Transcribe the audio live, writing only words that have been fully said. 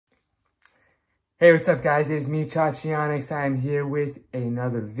Hey, what's up guys? It is me, Chachionics. I am here with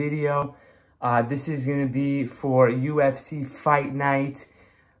another video. This is going to be for UFC Fight Night,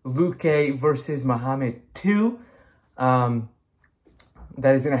 Luque versus Muhammad 2. That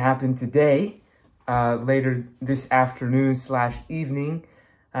is going to happen today, later this afternoon / evening.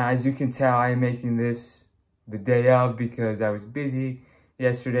 As you can tell, I am making this the day of because I was busy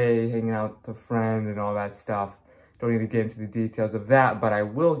yesterday hanging out with a friend and all that stuff. Don't need to get into the details of that, but I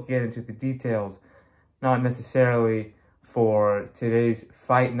will get into the details, not necessarily for today's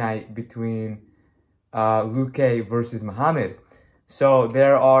fight night between Luque versus Muhammad. So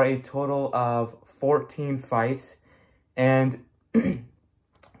there are a total of 14 fights, and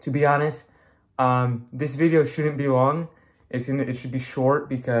to be honest, this video shouldn't be long. It should be short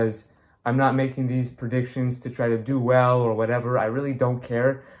because I'm not making these predictions to try to do well or whatever. I really don't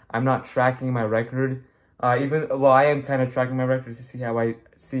care. I'm not tracking my record. I am kind of tracking my record to see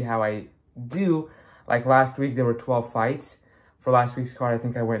how I do. Like last week, there were 12 fights. For last week's card, I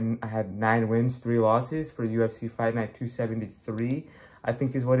think I had 9 wins, 3 losses for UFC Fight Night 273, I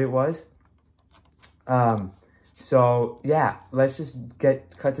think is what it was. So yeah, let's just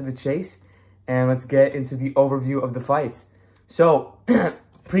cut to the chase and let's get into the overview of the fights. So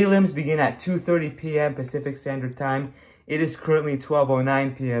prelims begin at 2:30 p.m. Pacific Standard Time. It is currently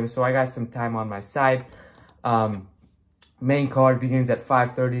 12:09 p.m., so I got some time on my side. Main card begins at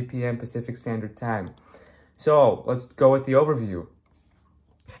 5:30 p.m. Pacific Standard Time. So let's go with the overview.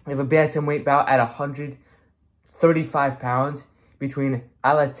 We have a bantamweight bout at 135 pounds between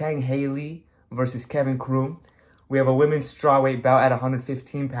Alateng Haley versus Kevin Kroom. We have a women's strawweight bout at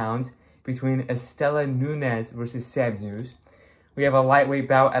 115 pounds between Estela Nunes versus Sam Hughes. We have a lightweight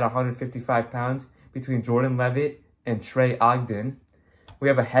bout at 155 pounds between Jordan Levitt and Trey Ogden. We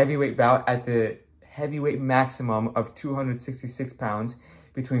have a heavyweight bout at the heavyweight maximum of 266 pounds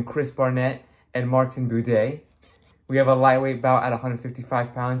between Chris Barnett and Martin Buday. We have a lightweight bout at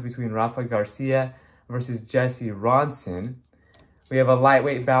 155 pounds between Rafa Garcia versus Jesse Ronson. We have a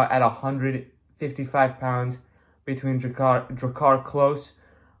lightweight bout at 155 pounds between Drakkar Klose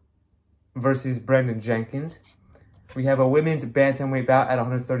versus Brendan Jenkins. We have a women's bantamweight bout at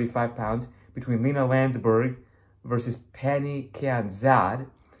 135 pounds between Lena Landsberg versus Pani Kianzad.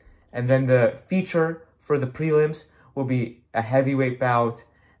 And then the feature for the prelims will be a heavyweight bout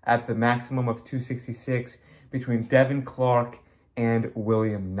at the maximum of 266 between Devin Clark and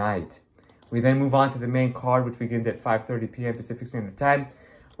William Knight. We then move on to the main card, which begins at 5:30 p.m. Pacific Standard Time.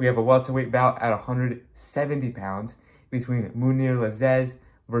 We have a welterweight bout at 170 pounds between Munir Lazzez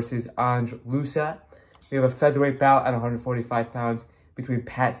versus Ange Lusa. We have a featherweight bout at 145 pounds between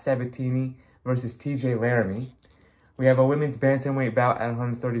Pat Sabatini versus TJ Laramie. We have a women's bantamweight bout at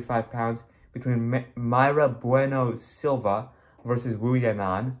 135 pounds between Myra Bueno Silva versus Wu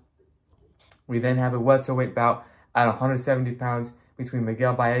Yanan. We then have a welterweight bout at 170 pounds between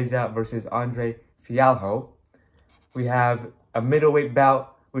Miguel Baeza versus Andre Fialho. We have a middleweight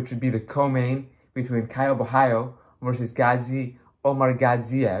bout, which would be the co-main, between Caio Borralho versus Gazi Omar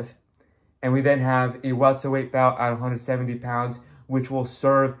Gadziev. And we then have a welterweight bout at 170 pounds, which will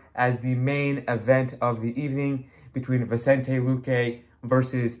serve as the main event of the evening, between Vicente Luque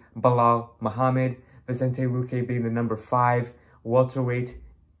versus Belal Muhammad. Vicente Luque being the number 5 welterweight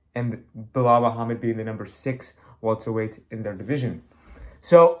and Belal Muhammad being the number 6 welterweight in their division.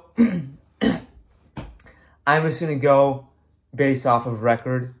 So I'm just going to go based off of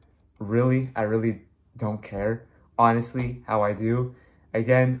record. I really don't care, honestly, how I do.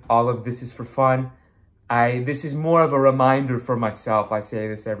 Again, all of this is for fun. This is more of a reminder for myself. I say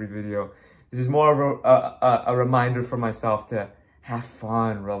this every video. This is more of a reminder for myself to have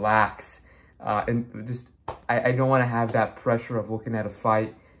fun, relax, and just, I don't want to have that pressure of looking at a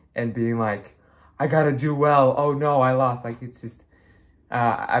fight and being like, I gotta do well. Oh no, I lost. Like, it's just,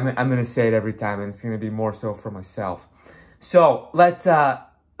 I'm gonna say it every time, and it's gonna be more so for myself. So let's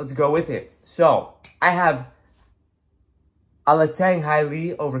go with it. So I have Alateng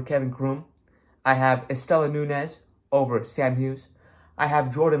Haley over Kevin Kroom. I have Estela Nunes over Sam Hughes. I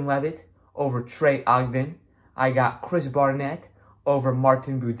have Jordan Levitt over Trey Ogden. I got Chris Barnett over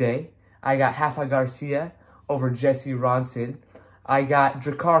Martin Buday. I got Rafa Garcia over Jesse Ronson. I got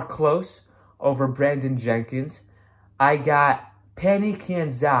Drakkar Klose over Brandon Jenkins. I got Pani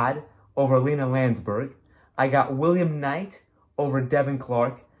Kianzad over Lena Landsberg. I got William Knight over Devin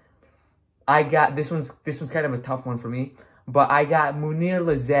Clark. I got, this one's kind of a tough one for me, but I got Munir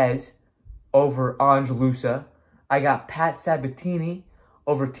Lazzez over Ange Lusa. I got Pat Sabatini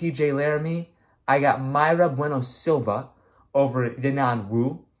over TJ Laramie. I got Myra Bueno Silva over Yanan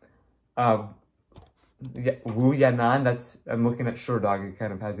Wu. Wu Yanan, I'm looking at Sherdog, it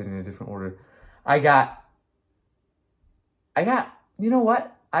kind of has it in a different order. I got, you know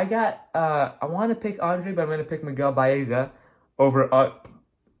what? I want to pick Andre, but I'm going to pick Miguel Baeza over,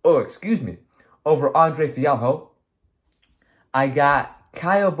 over Andre Fialho. I got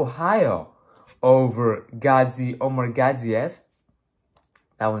Caio Borralho over Omar Gadziev.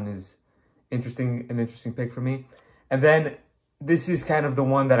 That one is an interesting pick for me. And then this is kind of the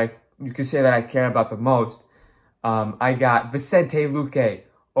one that you could say that I care about the most. I got Vicente Luque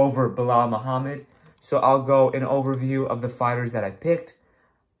over Bilal Muhammad. So I'll go an overview of the fighters that I picked.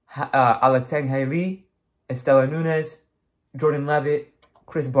 Alateng Hailey, Estela Nunes, Jordan Levitt,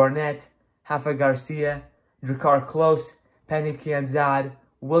 Chris Barnett, Rafa Garcia, Drakkar Klose, Penny Kianzad,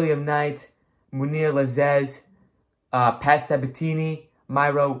 William Knight, Munir Lazez, Pat Sabatini,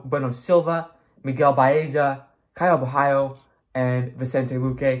 Myro Bueno Silva, Miguel Baeza, Caio Borralho, and Vicente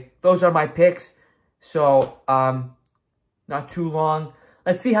Luque. Those are my picks. So, not too long.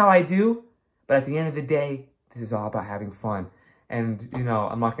 Let's see how I do. But at the end of the day, this is all about having fun. And, you know,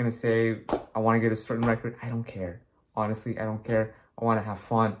 I'm not going to say I want to get a certain record. I don't care. Honestly, I don't care. I want to have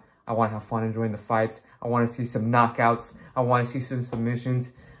fun. I want to have fun enjoying the fights. I want to see some knockouts. I want to see some submissions.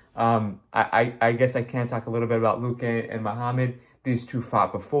 I guess I can talk a little bit about Luque and Muhammad. These two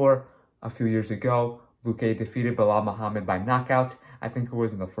fought before, a few years ago. Luque defeated Bilal Muhammad by knockout. I think it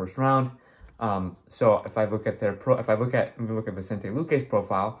was in the first round. So if I look at Vicente Luque's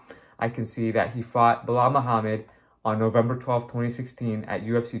profile, I can see that he fought Bilal Muhammad on November 12, 2016 at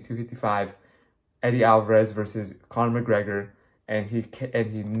UFC 255, Eddie Alvarez versus Conor McGregor, and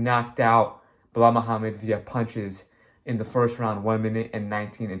he knocked out Bilal Muhammad via punches in the first round, 1 minute and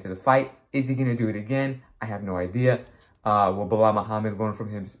 19 into the fight. Is he going to do it again? I have no idea. Will Bilal Muhammad learn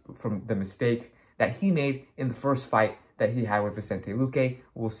from the mistake that he made in the first fight that he had with Vicente Luque?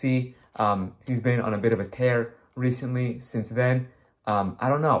 We'll see. He's been on a bit of a tear recently since then. I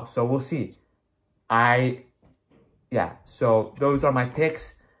don't know. So we'll see. So those are my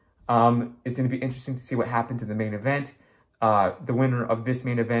picks. It's going to be interesting to see what happens in the main event. The winner of this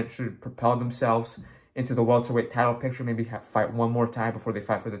main event should propel themselves into the welterweight title picture, maybe fight one more time before they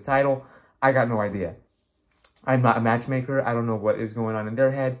fight for the title. I got no idea. I'm not a matchmaker. I don't know what is going on in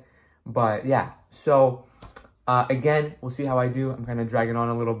their head. But yeah, so again, we'll see how I do. I'm kind of dragging on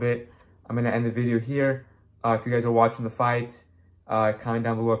a little bit. I'm going to end the video here. If you guys are watching the fights, comment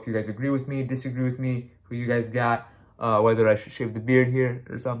down below if you guys agree with me, disagree with me, who you guys got, whether I should shave the beard here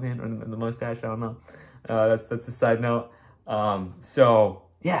or something, or the mustache, I don't know. That's a side note. So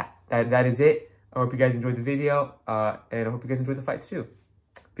yeah, that is it. I hope you guys enjoyed the video, and I hope you guys enjoyed the fights too.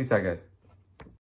 Peace out, guys.